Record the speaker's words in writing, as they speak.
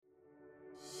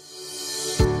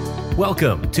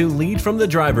Welcome to Lead from the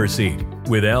Driver's Seat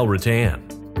with Al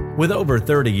Rattan. With over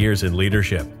 30 years in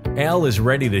leadership, Al is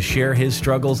ready to share his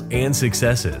struggles and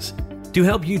successes to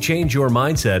help you change your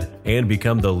mindset and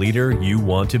become the leader you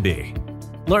want to be.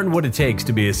 Learn what it takes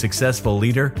to be a successful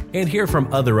leader and hear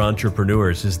from other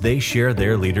entrepreneurs as they share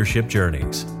their leadership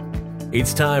journeys.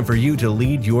 It's time for you to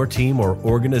lead your team or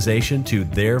organization to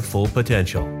their full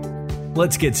potential.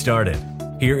 Let's get started.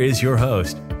 Here is your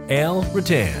host, Al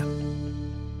Rattan.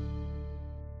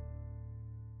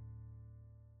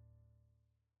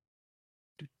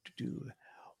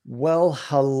 Well,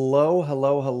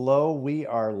 hello. We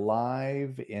are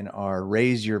live in our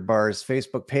Raise Your Bars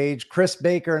Facebook page. Chris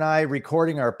Baker and I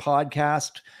recording our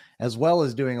podcast, as well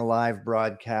as doing a live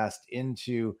broadcast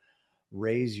into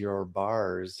Raise Your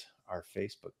Bars, our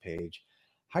Facebook page.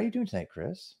 How are you doing tonight,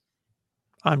 Chris?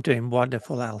 I'm doing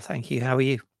wonderful, Al. Thank you. How are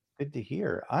you? Good to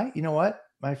hear. You know what,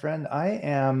 my friend, I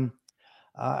am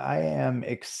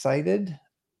excited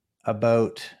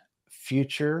about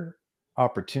future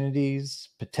opportunities,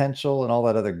 potential, and all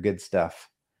that other good stuff.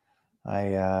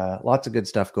 Lots of good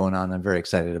stuff going on. I'm very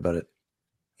excited about it.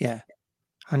 Yeah,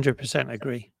 100%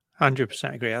 agree.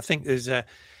 100% agree. I think there's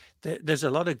a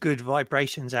lot of good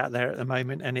vibrations out there at the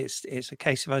moment, and it's a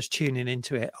case of us tuning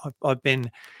into it. I've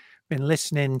been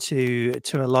listening to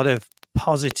a lot of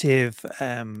positive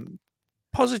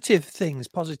things,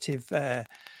 positive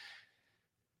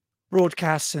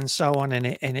broadcasts and so on, and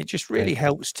it just really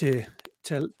helps to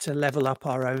level up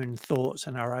our own thoughts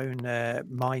and our own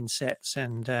mindsets.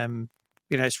 And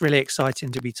it's really exciting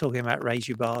to be talking about Raise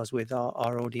Your Bars with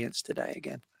our audience today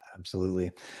again. Absolutely.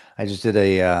 I just did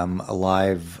a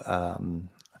live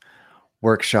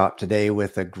workshop today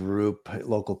with a group,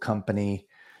 local company,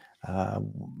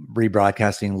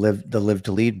 rebroadcasting the Live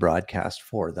to Lead broadcast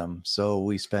for them. So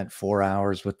we spent 4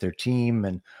 hours with their team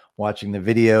and watching the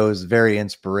videos, very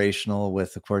inspirational,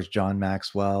 with, of course, John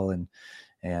Maxwell and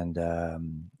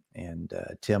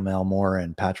Tim Elmore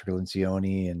and Patrick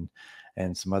Lencioni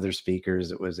and some other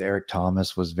speakers. It was Eric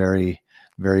Thomas was very,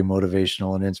 very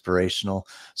motivational and inspirational.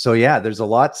 So yeah, there's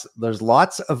lots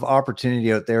of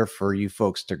opportunity out there for you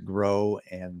folks to grow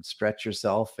and stretch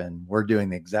yourself. And we're doing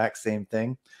the exact same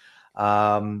thing.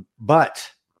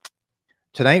 But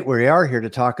tonight we are here to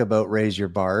talk about Raise Your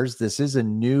Bars. This is a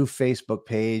new Facebook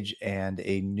page and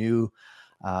a new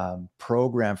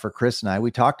program for Chris and I.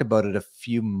 We talked about it a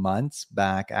few months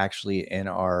back, actually, in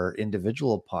our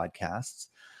individual podcasts,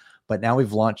 but now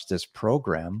we've launched this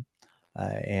program,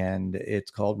 and it's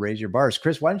called Raise Your Bars.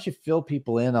 Chris, why don't you fill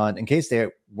people in on, in case they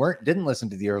didn't listen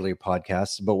to the earlier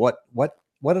podcasts, but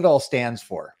what it all stands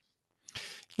for?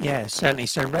 Yeah, certainly.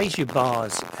 So Raise Your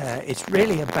Bars, it's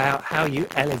really about how you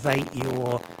elevate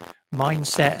your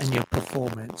mindset and your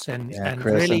performance. And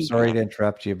Chris, really, I'm sorry to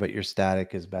interrupt you, but your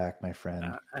static is back, my friend.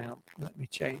 Hang on, let me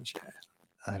change that.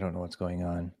 I don't know what's going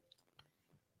on.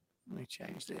 Let me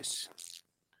change this.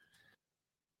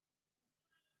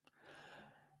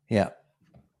 Yeah.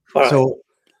 All so right.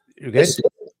 You're good?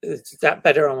 Is that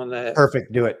better on the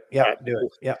perfect? Do it. Yeah, do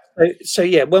it. Yeah. So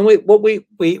yeah, what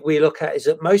we look at is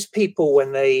that most people,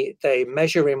 when they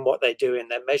measure in what they're doing,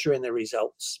 they're measuring the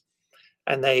results,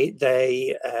 and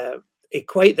they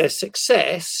equate their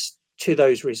success to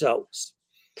those results.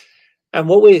 And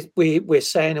what we're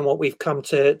saying, and what we've come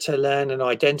to learn and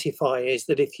identify, is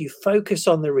that if you focus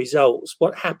on the results,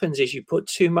 what happens is you put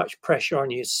too much pressure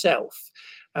on yourself,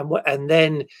 and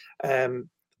then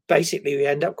basically we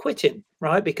end up quitting,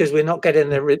 right? Because we're not getting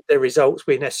the results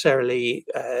we necessarily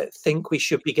think we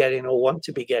should be getting or want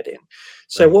to be getting.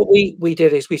 So what we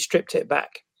did is we stripped it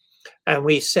back. And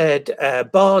we said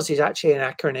BARS is actually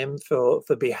an acronym for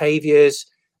behaviors,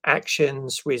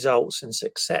 actions, results, and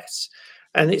success.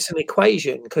 And it's an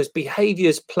equation, because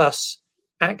behaviors plus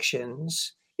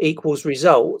actions equals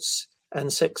results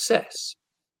and success.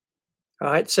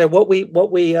 All right. So what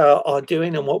we are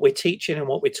doing, and what we're teaching, and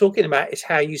what we're talking about, is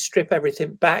how you strip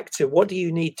everything back to what do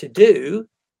you need to do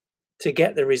to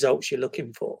get the results you're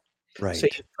looking for. Right. So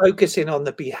you're focusing on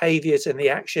the behaviors and the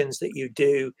actions that you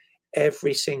do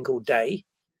every single day,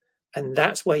 and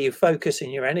that's where your focus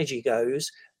and your energy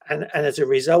goes. And as a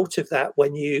result of that,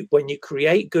 when you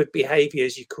create good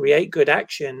behaviors, you create good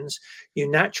actions, you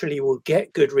naturally will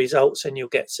get good results and you'll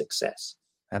get success.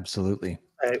 Absolutely.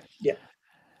 Yeah.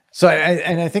 So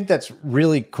I think that's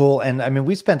really cool. And I mean,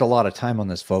 we spent a lot of time on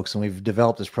this, folks, and we've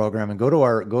developed this program. And go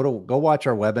watch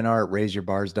our webinar at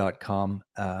raiseyourbars.com,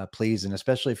 please. And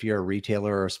especially if you're a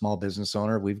retailer or a small business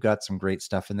owner, we've got some great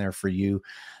stuff in there for you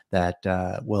that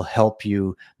will help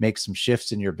you make some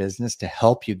shifts in your business to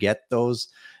help you get those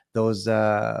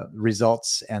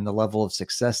results and the level of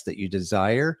success that you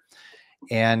desire.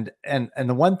 And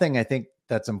the one thing I think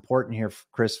that's important here,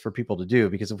 Chris, for people to do,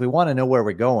 because if we want to know where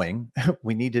we're going,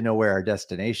 we need to know where our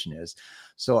destination is.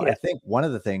 So I think one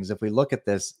of the things, if we look at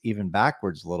this even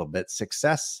backwards a little bit,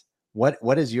 success,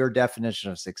 what is your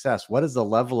definition of success? What is the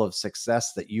level of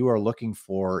success that you are looking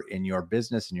for in your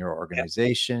business, in your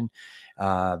organization,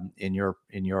 in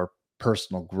your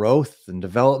personal growth and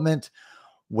development?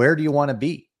 Where do you want to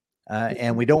be?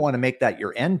 And we don't want to make that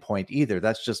your end point either.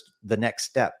 That's just the next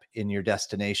step in your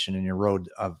destination, in your road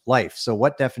of life. So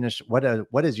what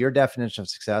is your definition of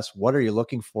success? What are you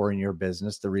looking for in your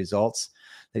business, the results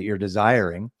that you're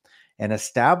desiring, and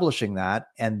establishing that,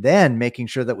 and then making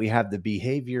sure that we have the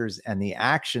behaviors and the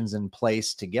actions in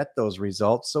place to get those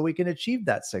results so we can achieve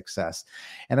that success.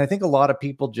 And I think a lot of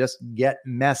people just get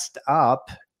messed up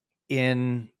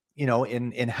in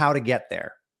how to get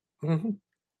there. Mm-hmm.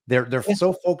 They're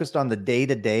so focused on the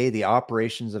day-to-day, the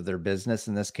operations of their business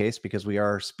in this case, because we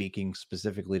are speaking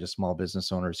specifically to small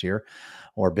business owners here,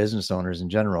 or business owners in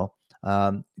general.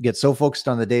 Get so focused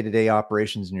on the day-to-day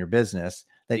operations in your business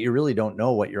that you really don't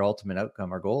know what your ultimate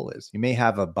outcome or goal is. You may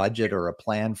have a budget or a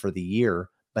plan for the year,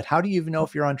 but how do you even know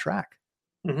if you're on track?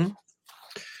 Mm-hmm.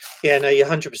 Yeah, no, you're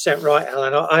 100% right,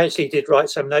 Alan. I actually did write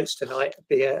some notes tonight,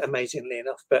 amazingly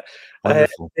enough. But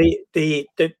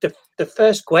the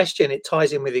first question, it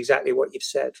ties in with exactly what you've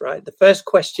said, right? The first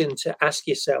question to ask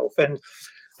yourself, and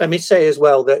let me say as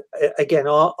well that, again,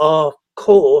 our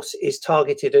course is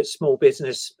targeted at small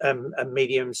business and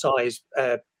medium-sized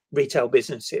retail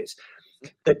businesses.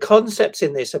 The concepts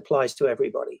in this applies to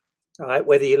everybody. Right,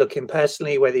 whether you're looking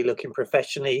personally, whether you're looking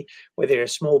professionally, whether you're a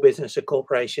small business or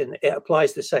corporation, it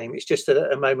applies the same. It's just that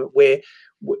at the moment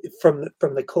from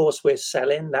the course we're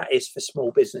selling, that is for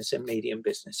small business and medium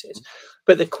businesses.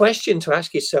 But the question to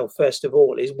ask yourself first of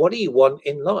all is, what do you want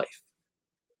in life?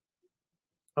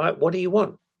 Right, what do you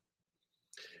want?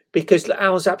 Because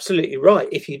Al's absolutely right.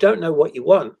 If you don't know what you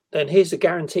want, then here's a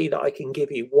guarantee that I can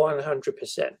give you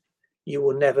 100%. You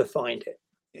will never find it.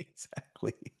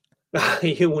 Exactly.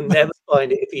 You will never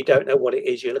find it if you don't know what it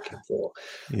is you're looking for.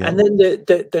 Yeah. And then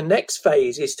the next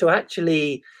phase is to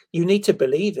actually, you need to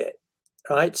believe it,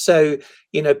 right? So,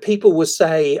 people will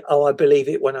say, oh, I believe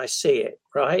it when I see it,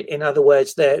 right? In other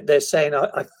words, they're saying,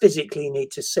 I physically need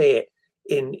to see it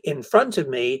in front of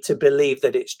me to believe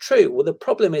that it's true. Well, the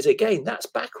problem is, again, that's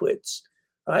backwards,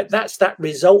 right? That's that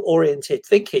result-oriented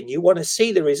thinking. You want to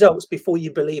see the results before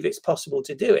you believe it's possible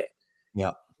to do it.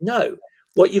 Yeah. No.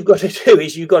 What you've got to do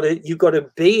is you've got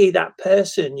to be that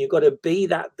person. You've got to be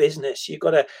that business. You've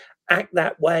got to act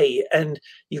that way, and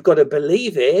you've got to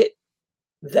believe it.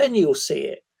 Then you'll see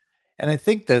it. And I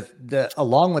think that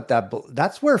along with that,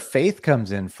 that's where faith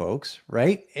comes in, folks.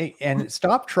 Right? And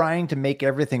stop trying to make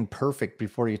everything perfect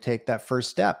before you take that first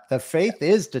step. The faith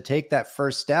is to take that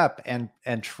first step and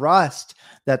trust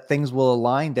that things will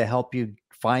align to help you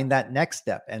find that next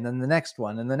step, and then the next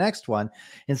one, and the next one,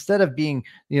 instead of being,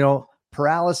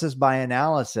 paralysis by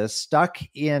analysis, stuck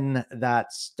in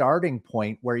that starting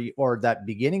point or that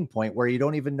beginning point where you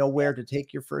don't even know where to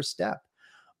take your first step.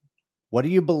 What are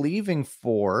you believing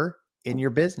for in your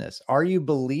business? Are you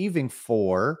believing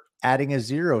for adding a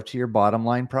 0 to your bottom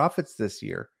line profits this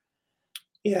year?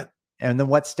 Yeah. And then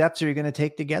what steps are you going to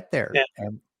take to get there? Yeah.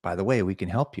 And by the way, we can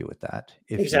help you with that.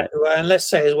 Exactly. Well, and let's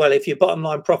say as well, if your bottom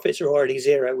line profits are already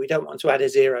 0, we don't want to add a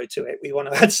 0 to it. We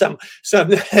want to add some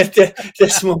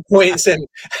decimal points and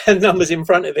numbers in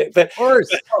front of it. But of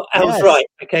course, Al's right.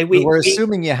 Okay, we're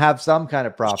assuming you have some kind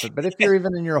of profit. But if you're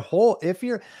even in your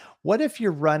what if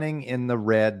you're running in the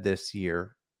red this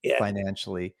year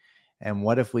financially, and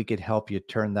what if we could help you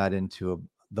turn that into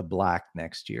the black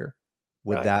next year?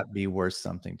 Would that be worth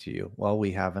something to you? Well,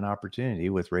 we have an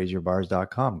opportunity with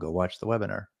raiseyourbars.com. Go watch the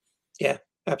webinar. Yeah,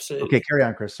 absolutely. Okay, carry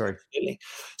on, Chris. Sorry. Absolutely.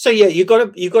 So yeah, you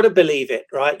got to believe it,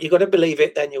 right? You got to believe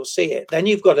it, then you'll see it. Then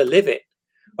you've got to live it,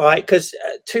 all right? Because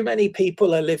too many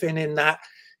people are living in the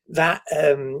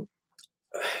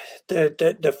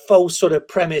false sort of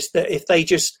premise that if they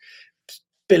just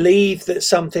believe that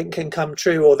something can come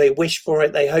true, or they wish for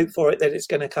it, they hope for it, that it's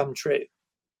going to come true.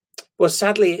 Well,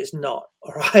 sadly, it's not.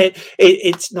 All right,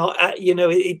 it's not.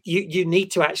 You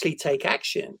need to actually take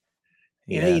action.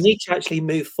 You need to actually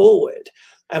move forward.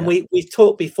 And we've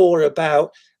talked before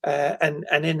about and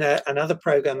in another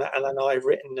program that Alan and I have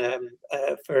written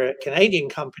for a Canadian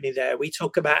company. There, we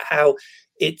talk about how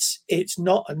it's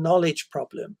not a knowledge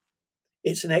problem;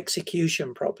 it's an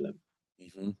execution problem.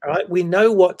 Mm-hmm. All right, we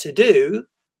know what to do,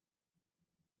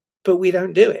 but we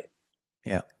don't do it.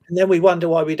 Yeah, and then we wonder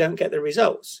why we don't get the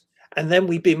results. And then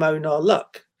we bemoan our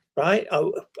luck, right?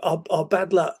 Our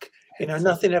bad luck.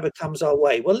 Nothing ever comes our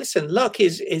way. Well, listen, luck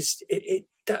is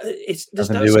there's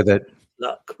nothing to do with it.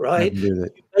 luck, right? Never do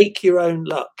that. You make your own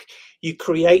luck. You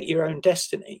create your own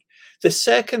destiny. The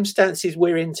circumstances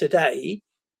we're in today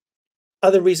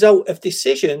are the result of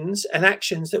decisions and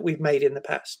actions that we've made in the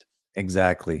past.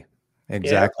 Exactly. Yeah,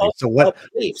 Exactly. So our what,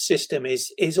 belief system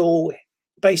is all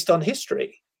based on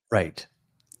history. right.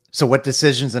 So what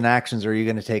decisions and actions are you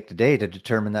going to take today to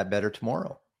determine that better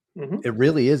tomorrow? Mhm. It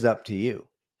really is up to you.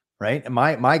 Right. And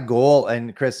my goal,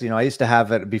 and Chris, you know, I used to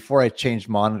have it before I changed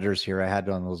monitors here. I had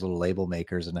one of those little label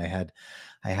makers, and I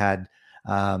had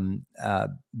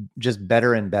just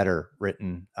better and better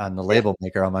written on the label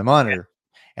maker on my monitor.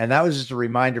 And that was just a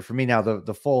reminder for me. Now,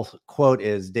 the full quote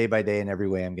is, day by day, in every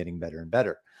way, I'm getting better and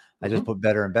better. I just put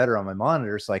better and better on my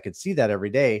monitor so I could see that every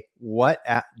day.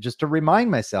 Just to remind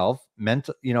myself,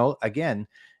 mental, you know, again,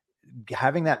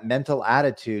 having that mental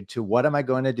attitude to what am I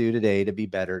going to do today to be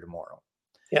better tomorrow?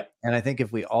 Yeah. And I think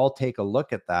if we all take a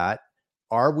look at that,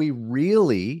 are we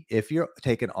really, if you're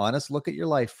take an honest look at your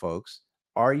life, folks,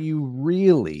 have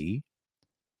you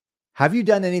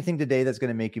done anything today that's going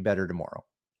to make you better tomorrow?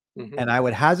 Mhm. And I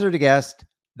would hazard a guess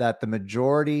that the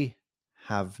majority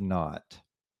have not.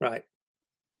 Right.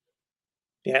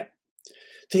 Yeah.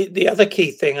 The other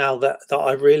key thing, Al, that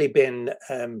I've really been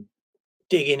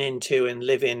digging into and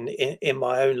living in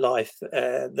my own life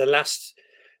the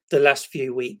last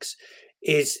few weeks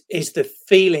is the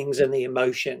feelings and the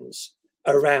emotions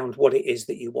around what it is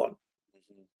that you want.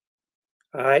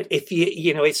 All right. If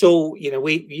you know, it's all, you know,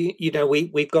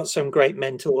 we've got some great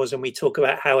mentors, and we talk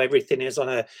about how everything is on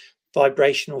a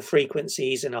vibrational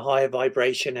frequencies and a higher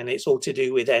vibration, and it's all to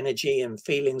do with energy, and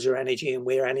feelings are energy, and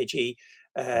we're energy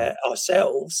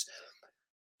ourselves.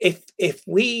 If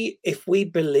we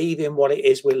believe in what it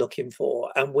is we're looking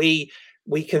for, and we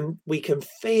can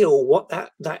feel what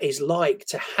that is like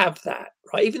to have that,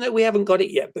 right, even though we haven't got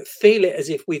it yet, but feel it as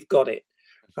if we've got it,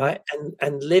 right,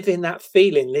 and live in that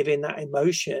feeling, live in that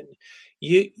emotion,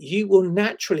 you will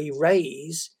naturally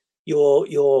raise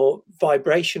your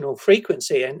vibrational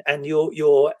frequency, and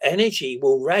your energy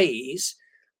will raise,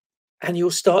 and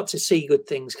you'll start to see good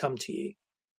things come to you.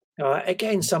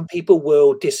 Again, some people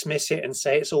will dismiss it and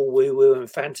say it's all woo-woo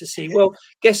and fantasy. Well,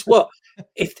 guess what?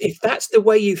 If that's the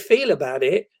way you feel about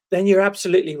it, then you're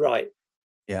absolutely right.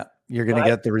 Yeah. You're going to Right?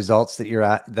 get the results that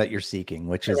you're seeking,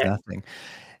 which is Correct. nothing.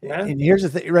 Yeah. And here's the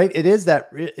thing, right? It is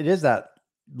that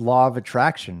law of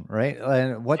attraction, right?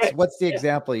 And what's the Yeah.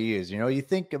 example you use? You know, you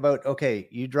think about, okay,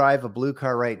 you drive a blue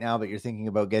car right now, but you're thinking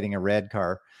about getting a red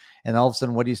car. And all of a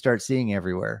sudden, what do you start seeing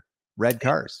everywhere? Red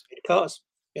cars. Cars.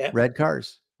 Yeah. Red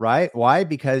cars, right? Why?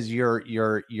 Because your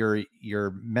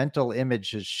mental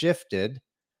image has shifted,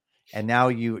 and now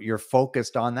you're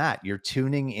focused on that. You're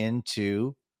tuning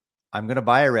into, I'm going to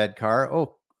buy a red car.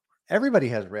 Oh, everybody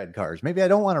has red cars. Maybe I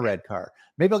don't want a red car.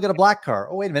 Maybe I'll get a black car.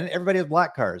 Oh, wait a minute. Everybody has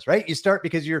black cars, right? You start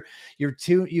because you've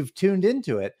tuned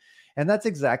into it. And that's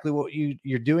exactly what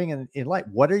you're doing in life.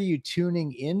 What are you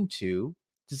tuning into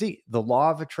to see? The law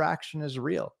of attraction is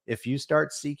real. If you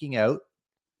start seeking out,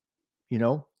 you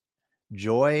know,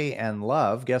 joy and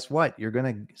love, guess what? You're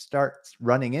going to start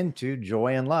running into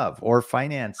joy and love, or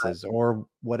finances, or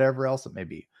whatever else it may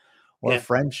be, or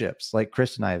friendships like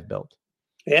Chris and I have built.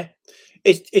 Yeah.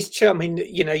 It's true. I mean,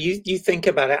 you know, you think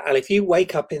about it, Al, if you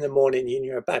wake up in the morning and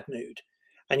you're in a bad mood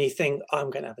and you think, I'm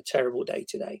going to have a terrible day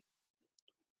today.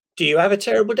 Do you have a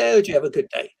terrible day, or do you have a good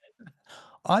day?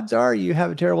 Odds are you have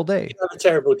a terrible day. You have a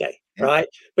terrible day, right?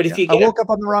 But if you I woke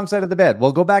up on the wrong side of the bed.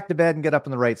 Well, go back to bed and get up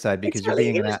on the right side, because you're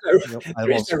being there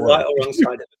is no right or wrong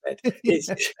side of the bed.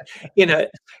 It's, you know,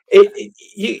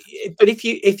 but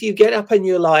if you get up and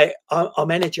you're like, I'm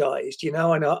energized, you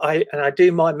know, and I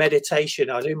do my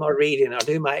meditation, I do my reading, I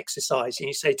do my exercise, and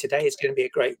you say today is going to be a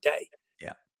great day.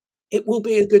 Yeah, it will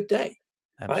be a good day.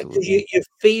 absolutely. Right? Because you're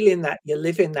feeling that, you're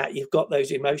living that, you've got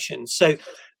those emotions. So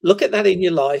look at that in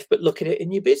your life, but look at it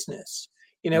in your business.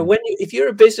 You know, if you're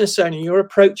a business owner, you're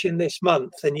approaching this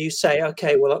month and you say,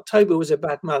 okay, well, October was a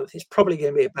bad month. It's probably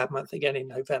going to be a bad month again in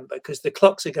November, because the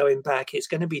clocks are going back. It's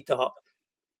going to be dark.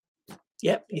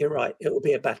 Yep, you're right. It will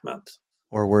be a bad month.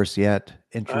 Or worse yet,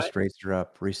 interest rates are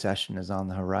up. Recession is on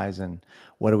the horizon.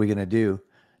 What are we going to do?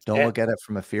 Don't look at it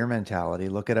from a fear mentality.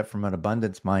 Look at it from an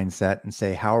abundance mindset and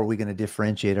say, how are we going to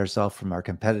differentiate ourselves from our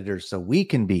competitors so we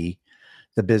can be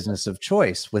the business of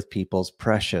choice with people's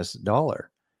precious dollar?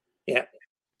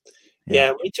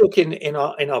 Yeah, we talk in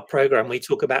our program, we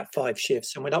talk about 5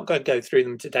 shifts, and we're not going to go through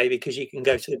them today because you can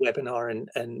go to the webinar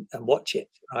and watch it.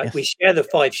 Right? Yes. We share the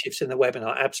 5 shifts in the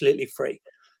webinar, absolutely free.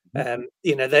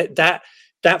 You know, that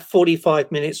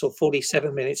 45 minutes or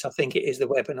 47 minutes, I think it is, the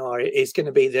webinar is going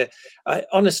to be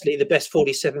honestly the best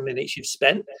 47 minutes you've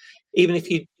spent. Even if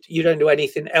you don't do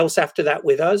anything else after that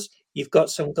with us, you've got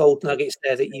some gold nuggets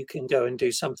there that you can go and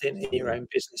do something in your own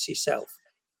business yourself.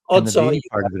 And the Odds are beauty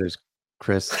part of it is,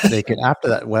 Chris, they can, after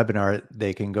that webinar,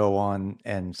 they can go on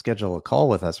and schedule a call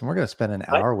with us. And we're going to spend an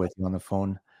hour with you on the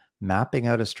phone, mapping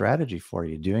out a strategy for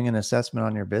you, doing an assessment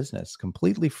on your business,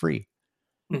 completely free.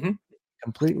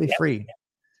 Completely free.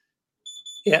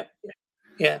 Yeah.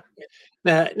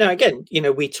 Now again,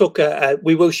 we took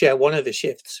we will share one of the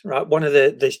shifts, right? One of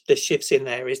the shifts in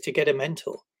there is to get a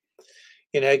mentor.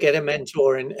 Get a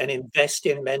mentor and invest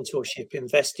in mentorship,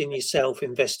 invest in yourself,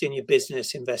 invest in your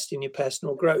business, invest in your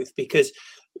personal growth, because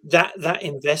that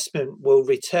investment will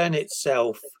return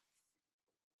itself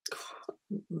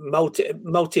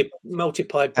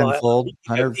multiplied by tenfold,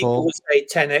 people will say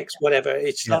 10x, whatever.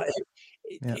 It's like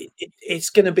it's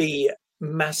going to be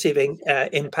massive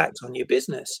impact on your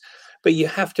business, but you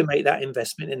have to make that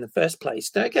investment in the first place.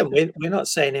 Now again, we're not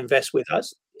saying invest with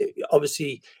us.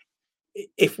 Obviously,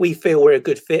 if we feel we're a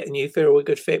good fit and you feel we're a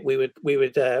good fit, we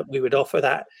would offer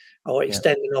that or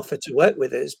extend an offer to work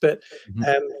with us. But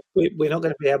we're not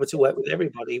going to be able to work with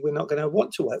everybody. We're not going to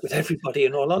want to work with everybody,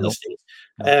 in all honesty.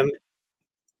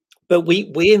 But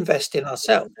we invest in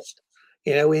ourselves.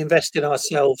 We invest in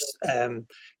ourselves.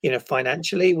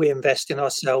 Financially, we invest in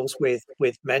ourselves with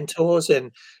mentors,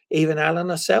 and even Alan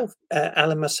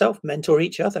and myself mentor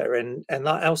each other. And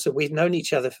like Elsa, we've known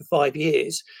each other for 5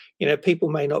 years. People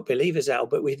may not believe us, Al,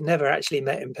 but we've never actually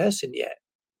met in person yet,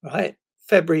 right?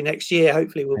 February next year,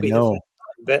 hopefully, will be the first time.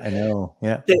 But I know,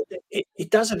 it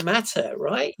doesn't matter,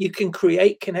 right? You can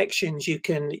create connections. You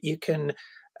can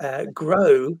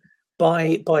grow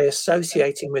by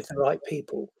associating with the right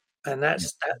people. And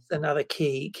that's another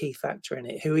key factor in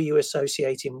it. Who are you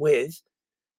associating with?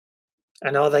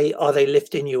 And are they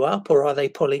lifting you up, or are they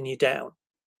pulling you down?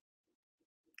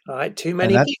 All right. Too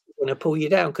many people want to pull you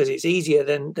down because it's easier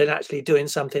than actually doing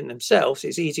something themselves.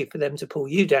 It's easier for them to pull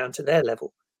you down to their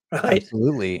level. Right.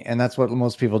 Absolutely. And that's what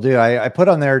most people do. I put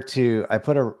on there I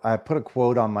put a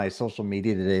quote on my social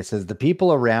media today. It says, the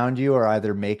people around you are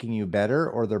either making you better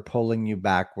or they're pulling you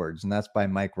backwards. And that's by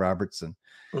Mike Robertson.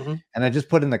 And I just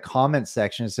put in the comment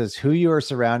section, it says, who are you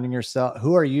surrounding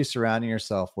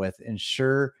yourself with?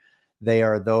 Ensure they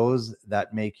are those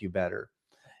that make you better.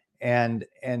 And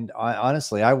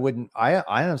honestly, I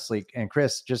honestly, and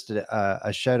Chris, just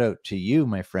a shout out to you,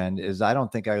 my friend, is I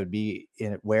don't think I would be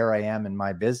in where I am in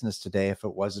my business today if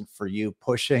it wasn't for you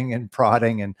pushing and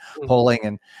prodding and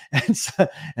pulling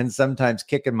and sometimes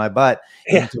kicking my butt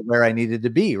into where I needed to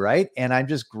be. Right. And I'm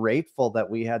just grateful that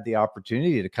we had the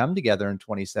opportunity to come together in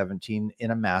 2017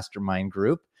 in a mastermind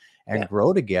group and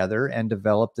grow together and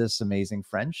develop this amazing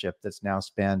friendship that's now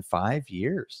spanned 5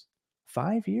 years.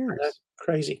 5 years. That's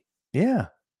crazy. Yeah.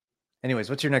 Anyways,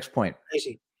 what's your next point?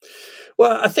 Crazy.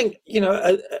 Well, I think,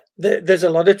 there's a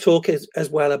lot of talk as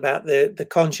well about the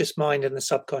conscious mind and the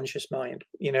subconscious mind,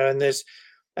 and there's,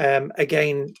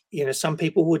 again, some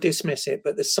people will dismiss it,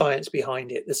 but the science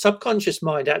behind it. The subconscious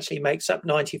mind actually makes up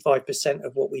 95%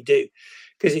 of what we do,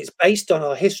 because it's based on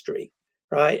our history,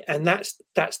 right? And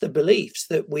that's the beliefs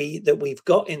that we've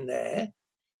got in there.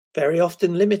 Very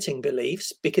often limiting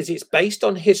beliefs, because it's based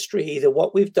on history, either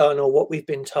what we've done or what we've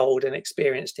been told and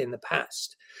experienced in the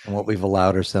past. And what we've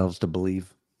allowed ourselves to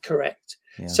believe. Correct.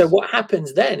 Yes. So what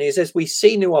happens then is, as we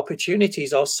see new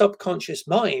opportunities, our subconscious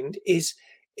mind is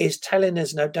telling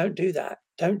us, no, don't do that.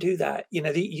 Don't do that.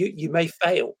 You may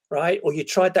fail, right? Or you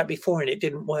tried that before and it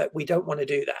didn't work. We don't want to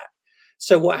do that.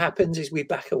 So what happens is we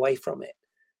back away from it.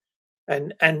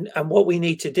 And what we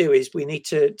need to do is we need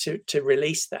to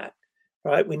release that.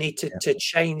 Right, we need to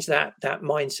change that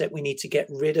mindset. We need to get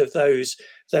rid of those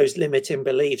limiting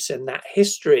beliefs and that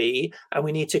history, and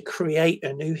we need to create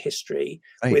a new history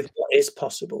with what is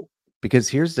possible. Because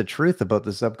here's the truth about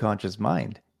the subconscious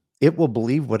mind: it will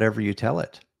believe whatever you tell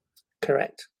it.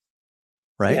 Correct.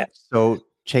 Right. Yeah. So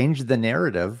change the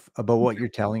narrative about what you're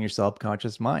telling your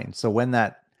subconscious mind. So when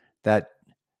that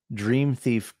dream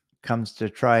thief comes to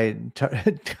try and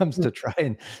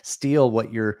steal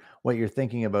what you're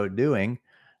thinking about doing,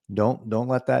 don't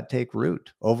let that take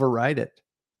root. Override it.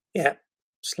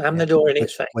 Slam the door in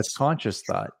its face with conscious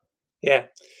thought. And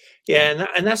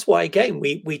that's why, again,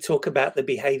 we talk about the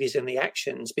behaviors and the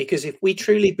actions, because if we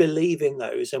truly believe in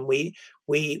those, and we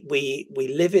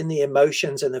live in the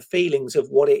emotions and the feelings of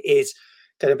what it is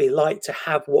going to be like to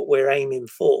have what we're aiming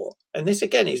for. And this,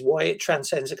 again, is why it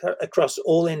transcends across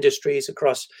all industries,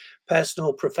 across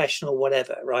personal, professional,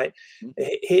 whatever, right?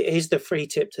 Here's the free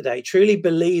tip today. Truly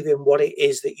believe in what it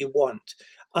is that you want.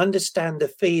 Understand the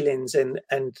feelings and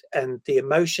the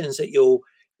emotions that you'll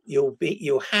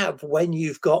have when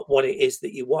you've got what it is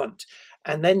that you want.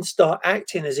 and then start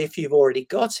acting as if you've already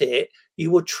got it,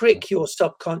 you will trick your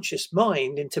subconscious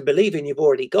mind into believing you've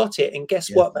already got it. And guess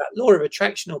what? That law of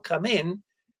attraction will come in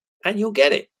and you'll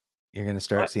get it. You're going to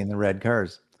start seeing the red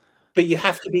cars. But you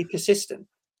have to be persistent.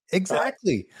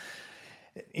 Exactly.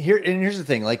 Right? Here's the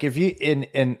thing. Like if you,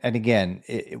 and again,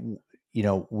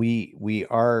 we've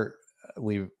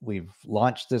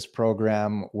launched this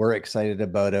program. We're excited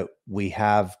about it. We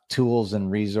have tools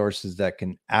and resources that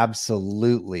can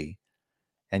absolutely,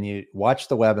 and you watch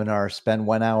the webinar, spend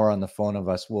 1 hour on the phone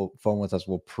with us,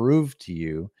 we'll prove to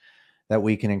you that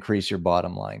we can increase your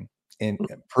bottom line and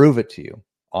prove it to you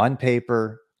on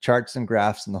paper, charts and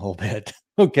graphs and the whole bit.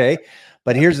 Okay.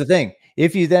 But here's the thing.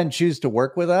 If you then choose to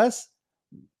work with us,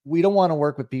 we don't want to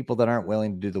work with people that aren't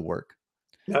willing to do the work.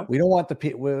 No. We don't want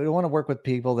to work with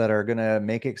people that are going to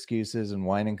make excuses and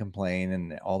whine and complain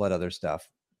and all that other stuff.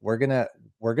 We're going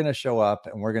to show up,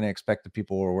 and we're going to expect the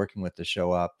people we're working with to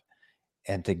show up,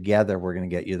 and together we're going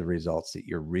to get you the results that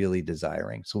you're really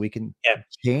desiring, so we can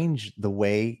change the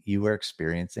way you are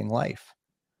experiencing life.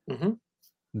 Mm-hmm.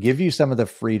 Give you some of the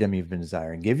freedom you've been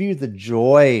desiring, give you the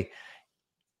joy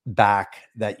back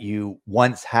that you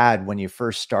once had when you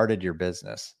first started your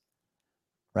business,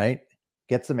 right?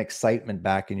 Get some excitement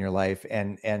back in your life,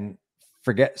 and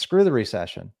screw the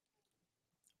recession,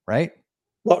 right?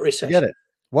 What recession? Forget it.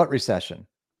 What recession?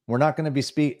 We're not going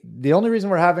to be the only reason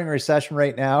we're having a recession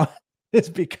right now is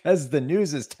because the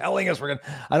news is telling us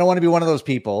I don't want to be one of those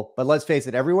people, but let's face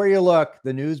it, everywhere you look,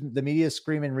 the media is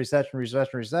screaming recession,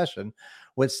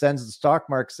 which sends the stock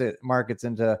markets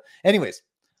into, anyways.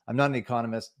 I'm not an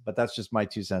economist, but that's just my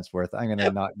 2 cents worth. I'm going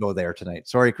to not go there tonight.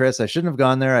 Sorry, Chris. I shouldn't have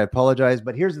gone there. I apologize.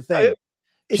 But here's the thing.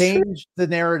 Change the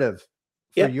narrative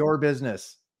for your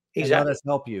business. Exactly. And let us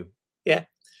help you. Yeah.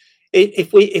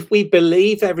 If we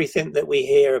believe everything that we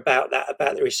hear about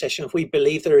the recession, if we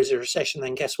believe there is a recession,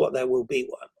 then guess what? There will be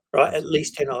one, right? At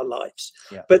least in our lives.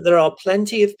 Yeah. But there are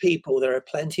plenty of people, there are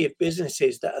plenty of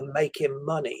businesses that are making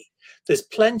money. There's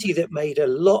plenty that made a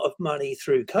lot of money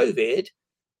through COVID,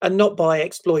 and not by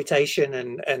exploitation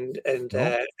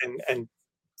and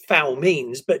foul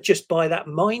means, but just by that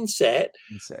mindset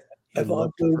of I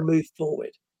will move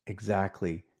forward.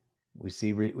 Exactly. We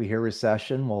hear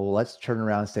recession. Well, let's turn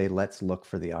around and say, let's look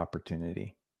for the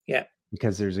opportunity. Yeah.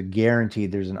 Because there's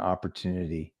an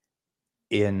opportunity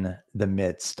in the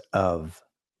midst of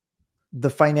the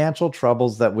financial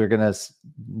troubles that we're going to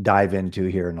dive into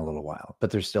here in a little while, but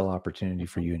there's still opportunity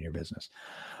for you and your business.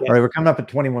 Yeah. All right. We're coming up at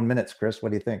 21 minutes, Chris.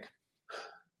 What do you think?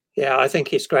 Yeah, I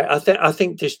think it's great. I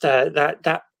think just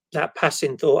that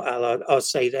passing thought, Al, I'll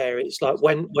say there, it's like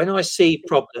when I see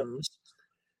problems,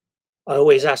 I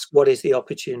always ask, what is the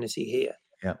opportunity here?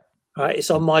 Yeah. Right.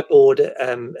 It's on my board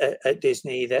at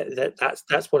Disney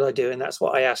that's what I do, and that's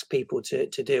what I ask people to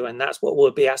do, and that's what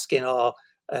we'll be asking our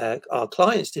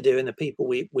clients to do, and the people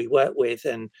we work with,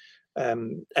 and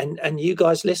you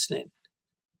guys listening.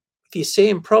 If you're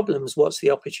seeing problems, what's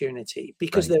the opportunity?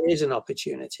 Because there is an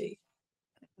opportunity.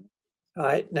 All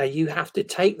right. Now you have to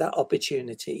take that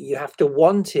opportunity. You have to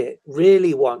want it,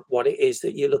 really want what it is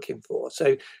that you're looking for.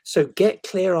 So get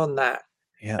clear on that.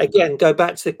 Yeah. Again, go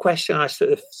back to the question I asked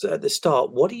at the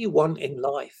start. What do you want in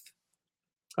life?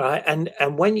 All right.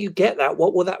 And when you get that,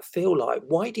 what will that feel like?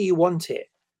 Why do you want it?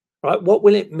 Right. What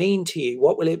will it mean to you?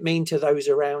 What will it mean to those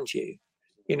around you?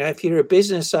 You know, if you're a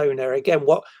business owner, again,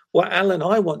 what Al and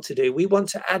I want to do, we want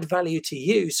to add value to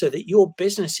you so that your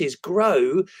businesses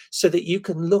grow, so that you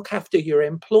can look after your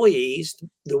employees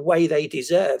the way they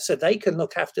deserve, so they can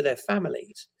look after their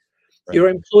families. Right. Your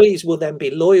employees will then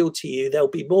be loyal to you. They'll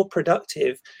be more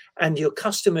productive, and your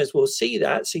customers will see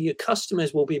that. So your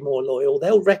customers will be more loyal.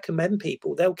 They'll recommend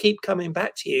people. They'll keep coming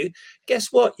back to you.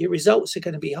 Guess what? Your results are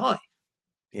going to be high.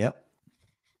 Yep.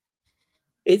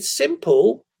 It's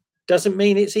simple. Doesn't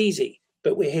mean it's easy,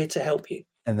 but we're here to help you.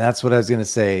 And that's what I was going to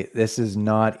say. This is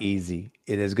not easy.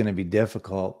 It is going to be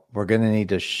difficult. We're going to need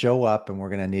to show up, and we're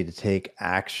going to need to take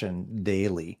action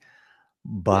daily.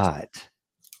 But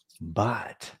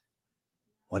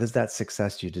what is that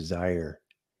success you desire?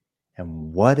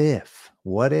 And what if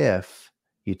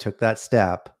you took that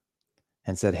step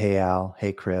and said, hey, Al,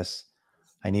 hey, Chris,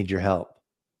 I need your help,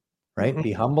 right? Mm-hmm.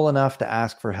 Be humble enough to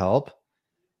ask for help.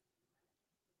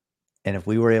 And if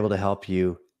we were able to help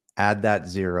you add that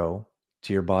zero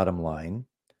to your bottom line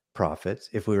profits,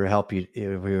 if we were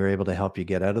able to help you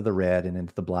get out of the red and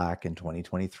into the black in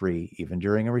 2023, even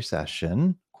during a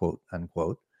recession, quote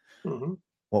unquote, mm-hmm.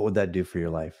 What would that do for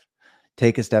your life?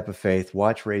 Take a step of faith.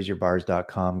 Watch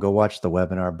raiseyourbars.com. Go watch the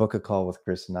webinar. Book a call with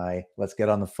Chris and I. Let's get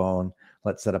on the phone.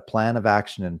 Let's set a plan of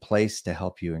action in place to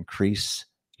help you increase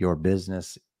your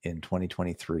business in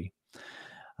 2023.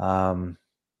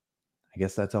 I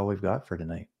guess that's all we've got for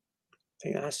tonight. I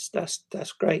think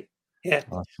that's great. Yeah.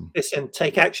 Awesome. Listen,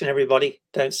 take action, everybody.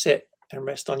 Don't sit and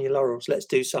rest on your laurels. Let's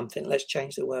do something. Let's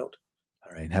change the world.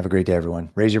 All right. Have a great day, everyone.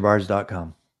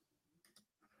 RaiseYourBars.com.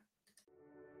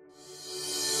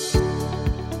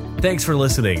 Thanks for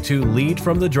listening to Lead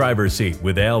from the Driver's Seat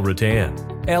with Al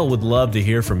Rattan. Al would love to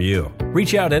hear from you.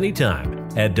 Reach out anytime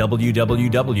at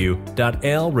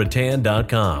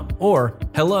www.alrattan.com or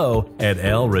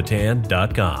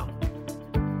hello@alrattan.com.